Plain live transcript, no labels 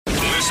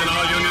Attention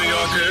all you New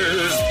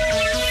Yorkers.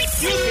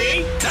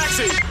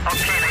 Taxi.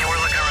 Okay, we're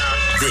looking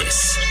around.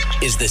 This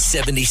is the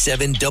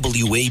 77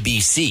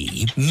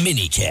 WABC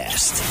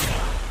minicast.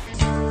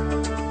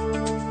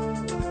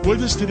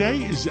 With us today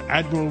is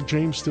Admiral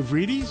James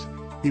Stravridis.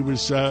 He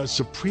was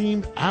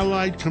Supreme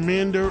Allied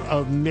Commander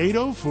of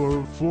NATO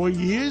for 4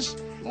 years.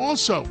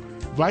 Also,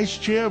 Vice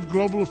Chair of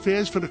Global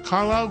Affairs for the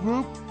Carlyle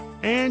Group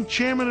and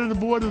Chairman of the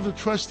Board of the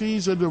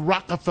Trustees of the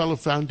Rockefeller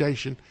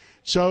Foundation.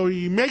 So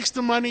he makes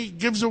the money,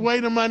 gives away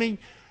the money.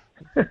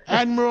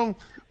 Admiral,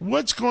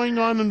 what's going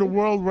on in the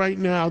world right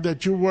now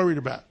that you're worried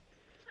about?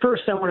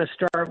 First, I want to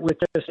start with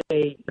just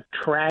a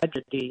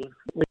tragedy,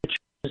 which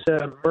is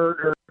a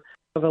murder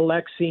of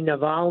Alexei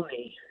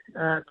Navalny.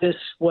 This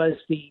was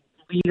the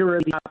leader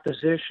of the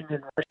opposition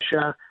in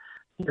Russia.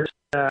 There's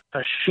a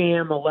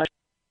sham election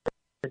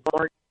in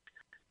March.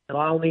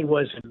 Navalny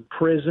was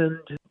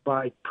imprisoned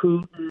by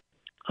Putin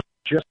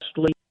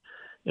unjustly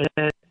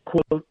and,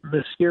 quote,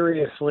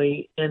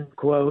 mysteriously, end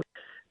quote,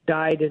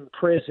 died in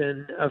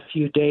prison a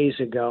few days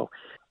ago.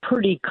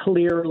 Pretty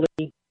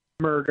clearly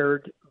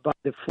murdered by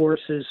the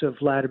forces of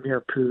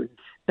Vladimir Putin.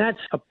 That's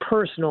a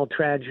personal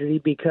tragedy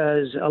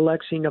because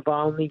Alexei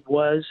Navalny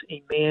was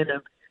a man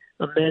of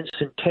immense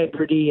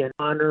integrity and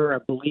honor, a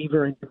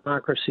believer in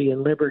democracy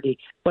and liberty.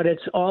 But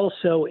it's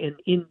also an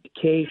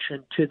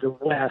indication to the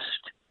West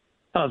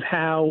of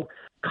how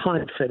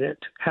confident,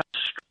 how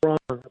strong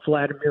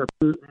Vladimir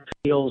Putin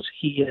feels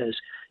he is.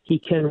 He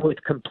can,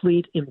 with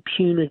complete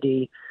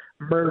impunity,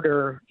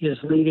 murder his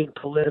leading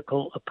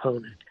political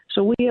opponent.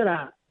 So we got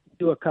to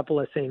do a couple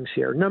of things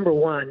here. Number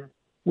one,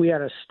 we got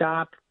to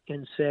stop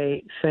and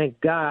say, thank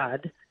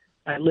God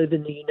I live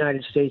in the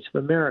United States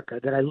of America,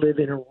 that I live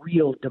in a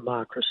real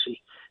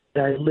democracy,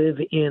 that I live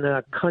in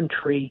a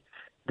country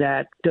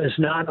that does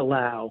not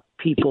allow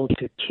people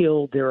to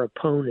kill their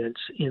opponents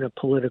in a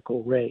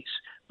political race.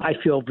 I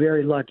feel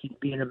very lucky to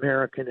be an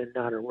American and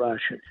not a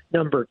Russian.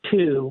 Number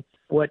two,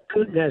 what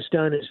Putin has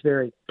done is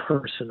very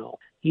personal.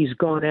 He's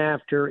gone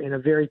after, in a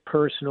very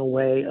personal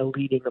way, a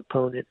leading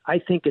opponent. I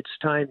think it's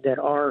time that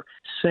our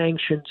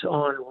sanctions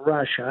on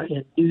Russia,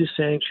 and new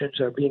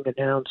sanctions are being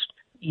announced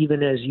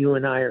even as you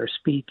and I are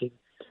speaking,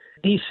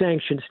 these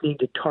sanctions need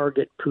to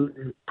target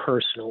Putin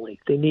personally.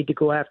 They need to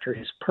go after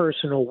his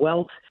personal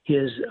wealth,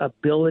 his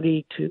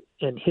ability to,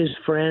 and his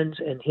friends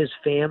and his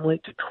family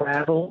to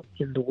travel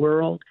in the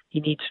world. He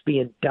needs to be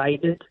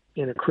indicted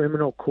in a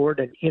criminal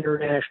court, an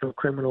international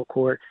criminal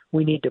court.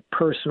 We need to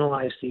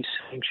personalize these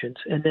sanctions.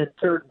 And then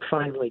third and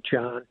finally,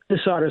 John,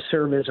 this ought to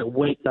serve as a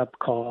wake-up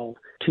call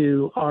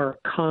to our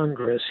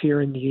Congress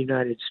here in the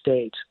United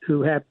States,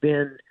 who have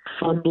been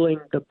fumbling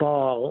the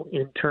ball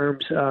in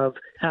terms of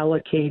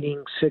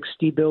allocating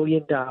 $60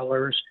 billion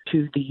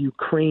to the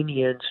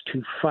Ukrainians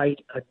to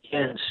fight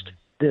against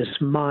this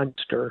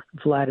monster,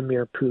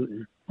 Vladimir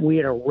Putin. We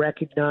had to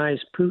recognize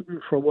Putin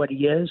for what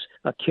he is,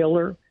 a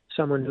killer,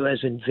 someone who has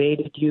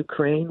invaded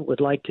Ukraine, would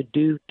like to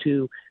do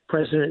to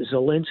President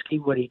Zelensky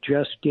what he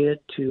just did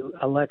to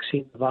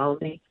Alexei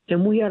Navalny.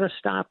 And we got to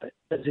stop it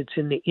because it's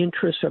in the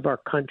interest of our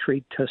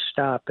country to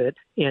stop it.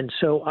 And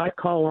so I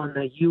call on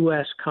the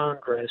U.S.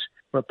 Congress,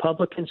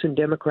 Republicans and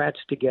Democrats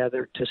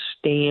together, to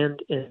stand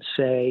and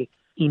say,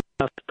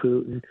 enough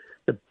Putin.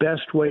 The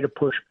best way to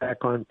push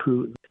back on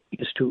Putin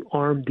is to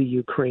arm the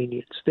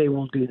Ukrainians. They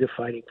will do the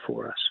fighting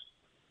for us.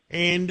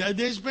 And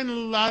there's been a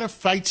lot of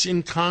fights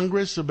in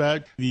Congress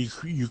about the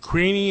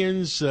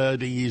Ukrainians,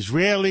 the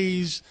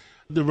Israelis.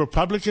 The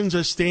Republicans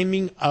are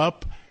standing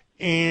up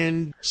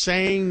and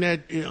saying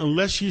that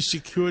unless you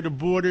secure the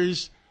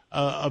borders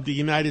of the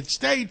United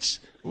States,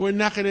 we're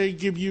not going to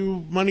give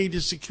you money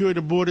to secure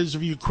the borders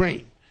of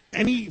Ukraine.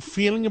 Any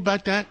feeling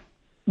about that?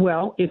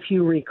 Well, if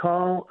you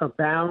recall,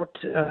 about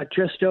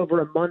just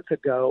over a month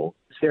ago,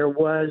 there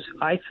was,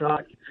 I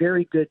thought, a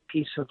very good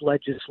piece of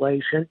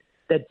legislation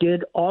that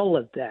did all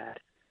of that.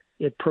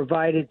 It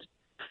provided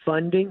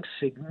funding,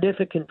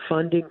 significant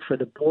funding for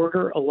the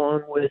border,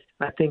 along with,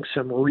 I think,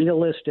 some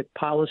realistic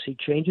policy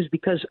changes,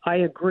 because I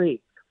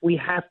agree, we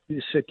have to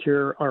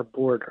secure our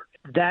border.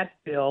 That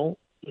bill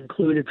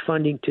included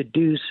funding to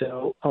do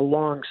so,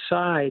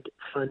 alongside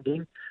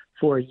funding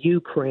for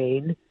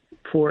Ukraine,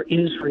 for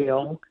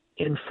Israel,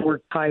 and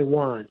for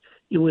Taiwan.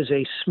 It was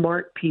a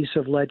smart piece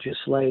of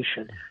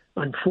legislation.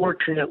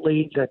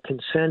 Unfortunately, the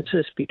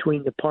consensus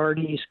between the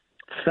parties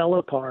fell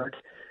apart.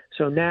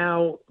 So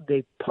now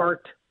they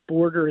parked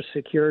border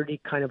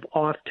security kind of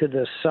off to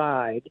the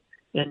side,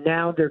 and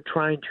now they're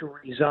trying to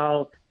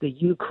resolve the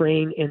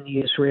Ukraine and the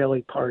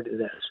Israeli part of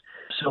this.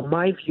 So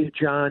my view,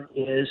 John,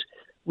 is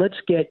let's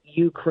get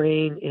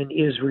Ukraine and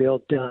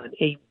Israel done.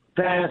 A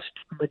vast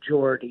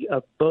majority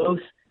of both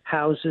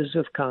houses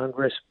of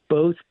Congress,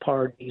 both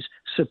parties,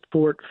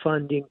 support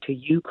funding to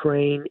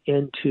Ukraine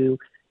and to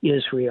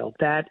Israel.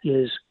 That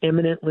is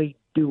eminently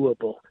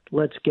doable.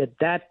 Let's get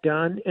that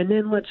done, and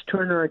then let's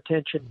turn our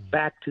attention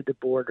back to the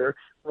border.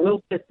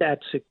 We'll get that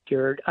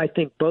secured. I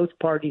think both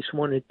parties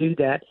want to do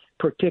that,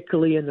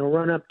 particularly in the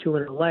run-up to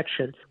an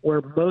election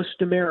where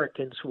most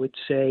Americans would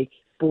say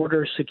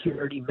border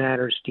security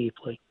matters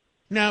deeply.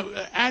 Now,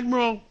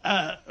 Admiral,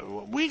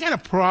 we got a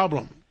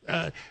problem.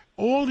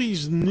 All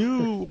these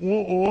new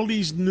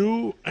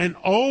and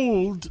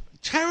old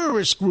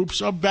terrorist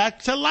groups are back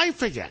to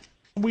life again.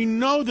 We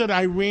know that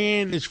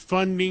Iran is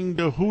funding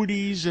the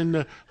Houthis and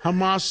the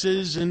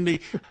Hamases and the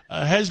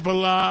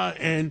Hezbollah,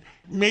 and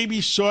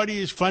maybe Saudi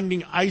is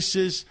funding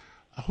ISIS.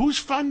 Who's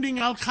funding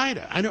Al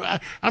Qaeda?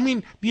 I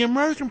mean, the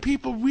American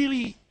people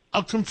really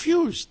are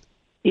confused.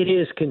 It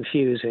is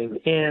confusing.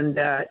 And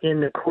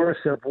in the course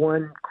of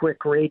one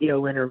quick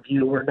radio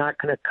interview, we're not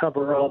going to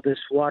cover all this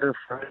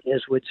waterfront,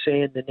 as would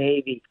say in the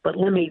Navy. But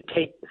let me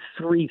take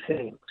three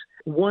things.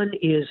 One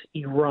is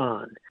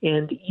Iran.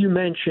 And you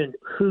mentioned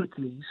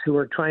Houthis, who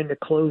are trying to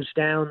close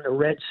down the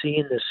Red Sea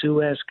and the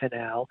Suez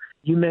Canal.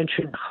 You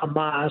mentioned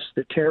Hamas,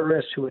 the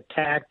terrorists who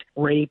attacked,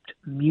 raped,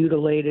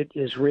 mutilated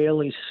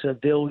Israeli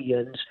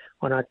civilians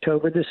on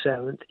October the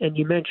 7th. And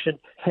you mentioned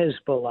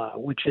Hezbollah,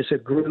 which is a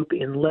group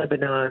in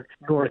Lebanon,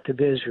 north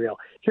of Israel.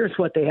 Here's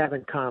what they have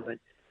in common.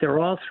 They're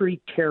all three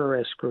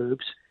terrorist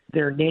groups.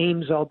 Their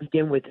names all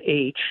begin with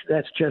H.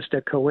 That's just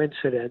a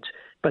coincidence.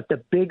 But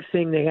the big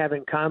thing they have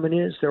in common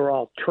is they're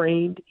all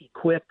trained,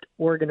 equipped,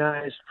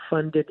 organized,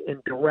 funded,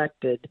 and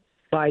directed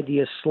by the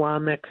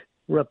Islamic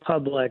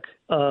Republic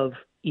of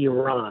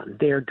Iran.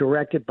 They are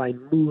directed by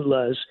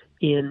mullahs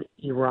in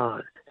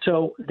Iran.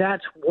 So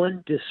that's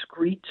one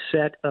discrete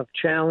set of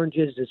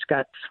challenges. It's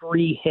got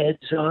three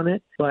heads on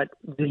it, but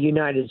the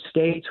United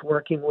States,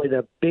 working with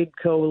a big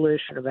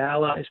coalition of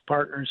allies,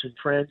 partners, and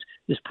friends,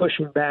 is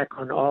pushing back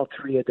on all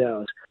three of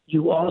those.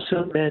 You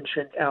also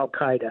mentioned Al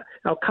Qaeda.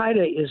 Al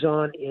Qaeda is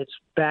on its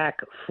back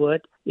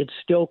foot. It's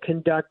still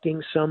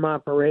conducting some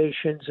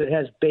operations. It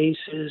has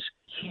bases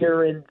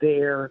here and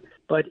there,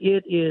 but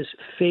it is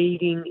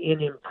fading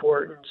in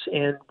importance,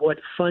 and what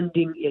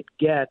funding it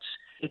gets,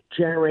 it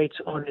generates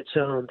on its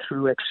own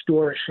through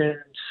extortion,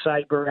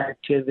 cyber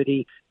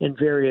activity, and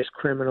various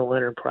criminal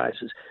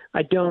enterprises.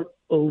 I don't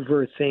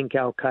overthink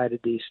Al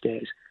Qaeda these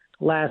days.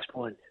 Last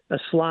one,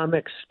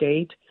 Islamic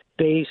State,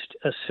 based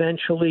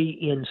essentially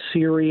in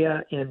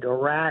Syria and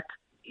Iraq,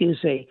 is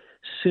a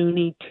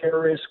Sunni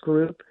terrorist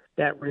group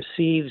that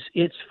receives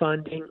its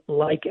funding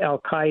like Al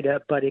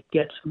Qaeda, but it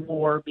gets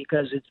more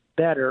because it's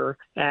better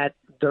at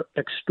the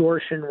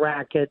extortion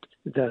racket,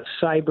 the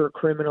cyber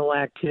criminal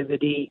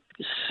activity,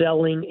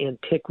 selling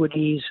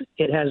antiquities.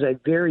 It has a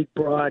very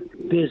broad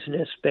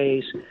business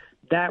base.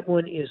 That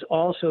one is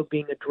also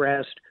being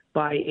addressed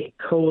by a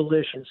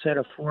coalition set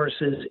of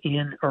forces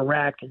in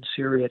Iraq and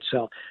Syria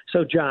itself.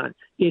 So, John,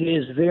 it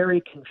is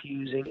very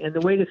confusing. And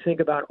the way to think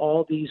about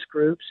all these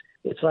groups,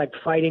 it's like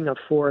fighting a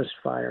forest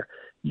fire.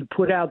 You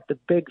put out the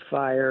big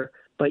fire,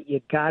 but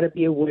you got to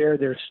be aware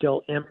there's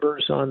still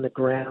embers on the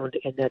ground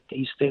and that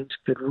these things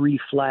could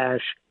reflash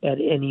at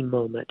any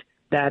moment.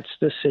 That's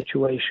the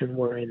situation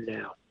we're in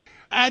now.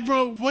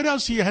 Admiral, what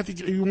else do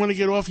you want to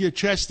get off your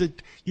chest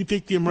that you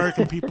think the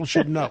American people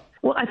should know?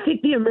 Well, I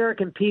think the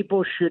American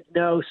people should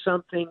know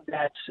something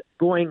that's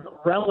going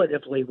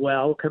relatively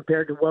well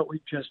compared to what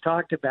we've just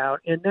talked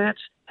about, and that's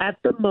at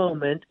the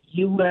moment,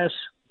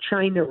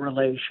 U.S.-China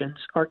relations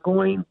are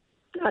going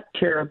not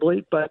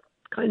terribly, but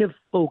kind of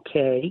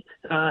okay,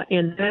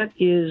 and that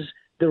is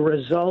the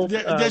result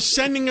They're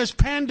sending us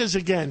pandas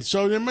again,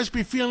 so they must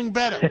be feeling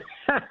better.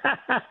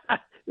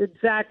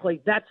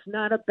 Exactly. That's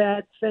not a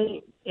bad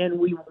thing. And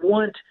we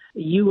want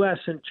U.S.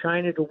 and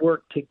China to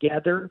work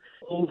together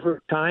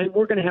over time.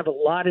 We're going to have a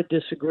lot of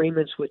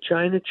disagreements with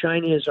China.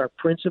 China is our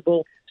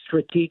principal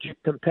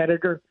strategic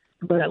competitor.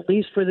 But at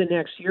least for the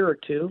next year or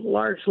two,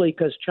 largely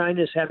because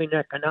China is having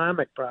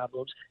economic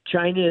problems,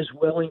 China is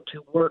willing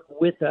to work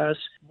with us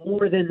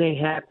more than they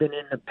have been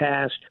in the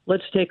past.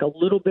 Let's take a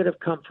little bit of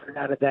comfort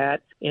out of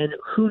that. And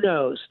who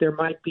knows, there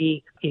might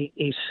be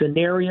a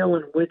scenario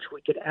in which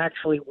we could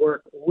actually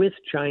work with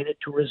China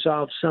to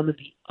resolve some of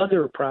the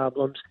other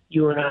problems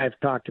you and I have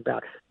talked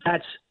about.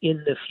 That's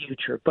in the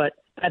future. But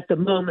at the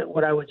moment,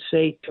 what I would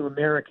say to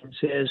Americans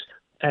is,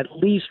 at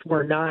least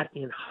we're not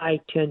in high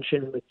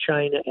tension with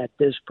China at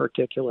this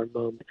particular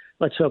moment.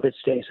 Let's hope it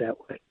stays that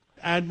way.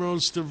 Admiral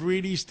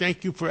Stravridis,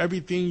 thank you for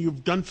everything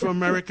you've done for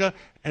America,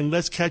 and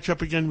let's catch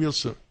up again real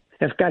soon.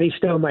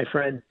 Efkaristo, my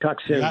friend. Talk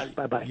soon.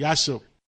 Bye-bye. Yasu.